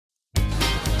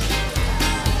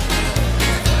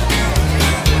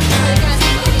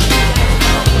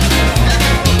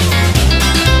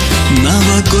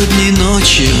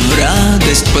ночью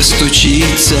радость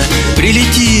постучится,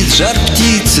 прилетит жар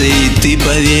птица, и ты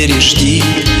поверишь, жди.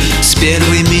 С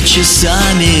первыми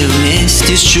часами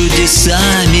вместе с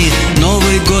чудесами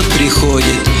Новый год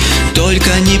приходит,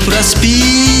 только не проспи.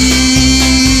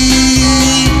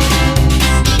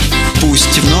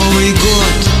 Пусть в Новый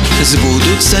год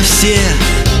сбудутся все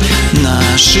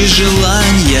наши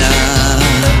желания.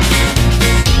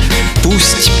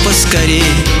 Пусть поскорей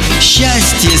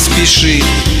счастье спешит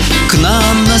к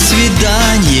нам на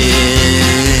свидание.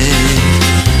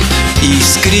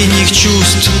 Искренних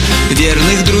чувств,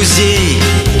 верных друзей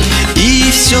и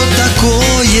все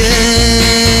такое.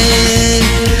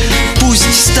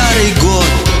 Пусть старый год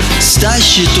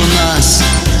стащит у нас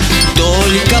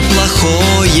только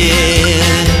плохое.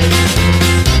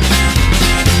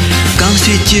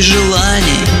 Конфетти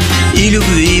желаний и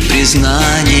любви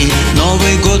признаний,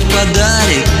 Новый год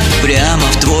подарит прямо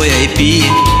в твой IP.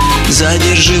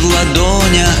 Задержи в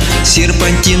ладонях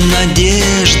серпантин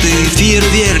надежды,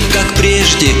 фейерверк, как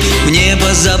прежде, в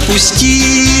небо запусти.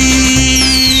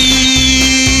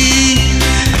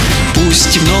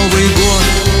 Пусть в Новый год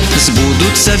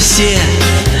сбудутся все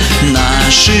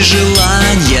наши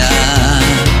желания.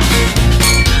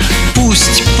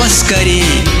 Пусть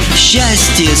поскорей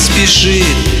счастье спешит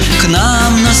к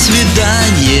нам на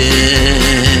свидание.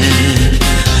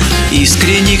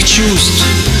 Искренних чувств,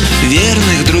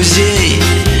 верных друзей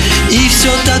и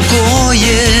все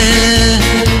такое.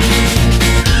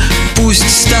 Пусть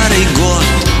старый год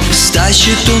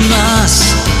стащит у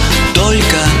нас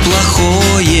только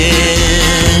плохое.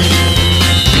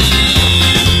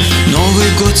 Новый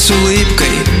год с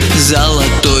улыбкой,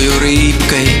 золотою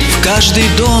рыбкой в каждый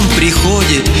дом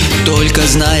приходит, только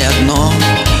знай одно: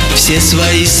 все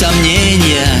свои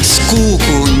сомнения,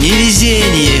 скуку,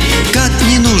 невезение, как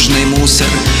ненужный мусор,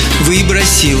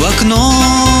 выброси в окно.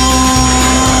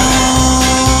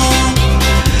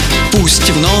 Пусть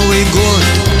в Новый год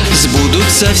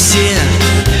сбудутся все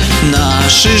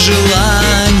наши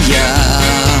желания.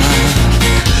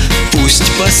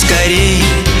 Пусть поскорей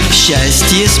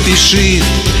счастье спешит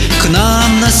к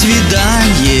нам на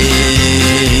свидание.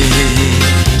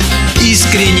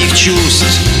 Искренних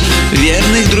чувств,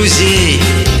 верных друзей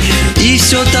и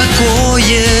все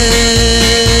такое.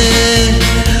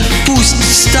 Пусть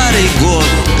старый год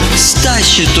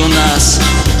стащит у нас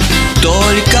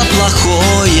только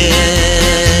плохое.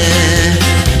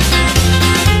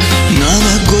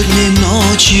 Новогодней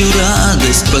ночью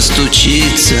радость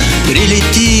постучится,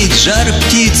 прилетит жар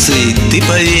птицы, и ты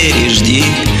поверишь, жди.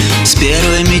 С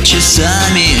первыми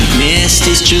часами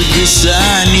вместе с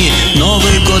чудесами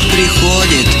Новый год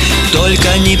приходит,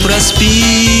 только не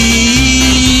проспи.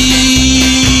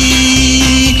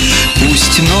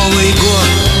 Пусть в Новый год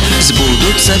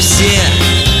сбудутся все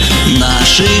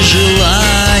наши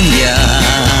желания.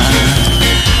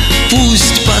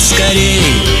 Пусть поскорей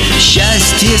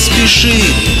счастье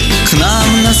спешит к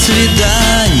нам на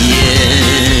свидание.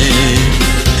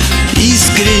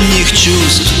 Искренних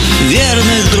чувств,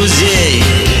 верных друзей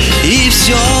и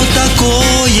все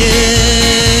такое.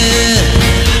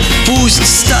 Пусть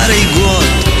старый год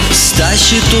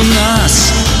стащит у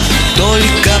нас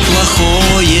только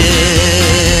плохое.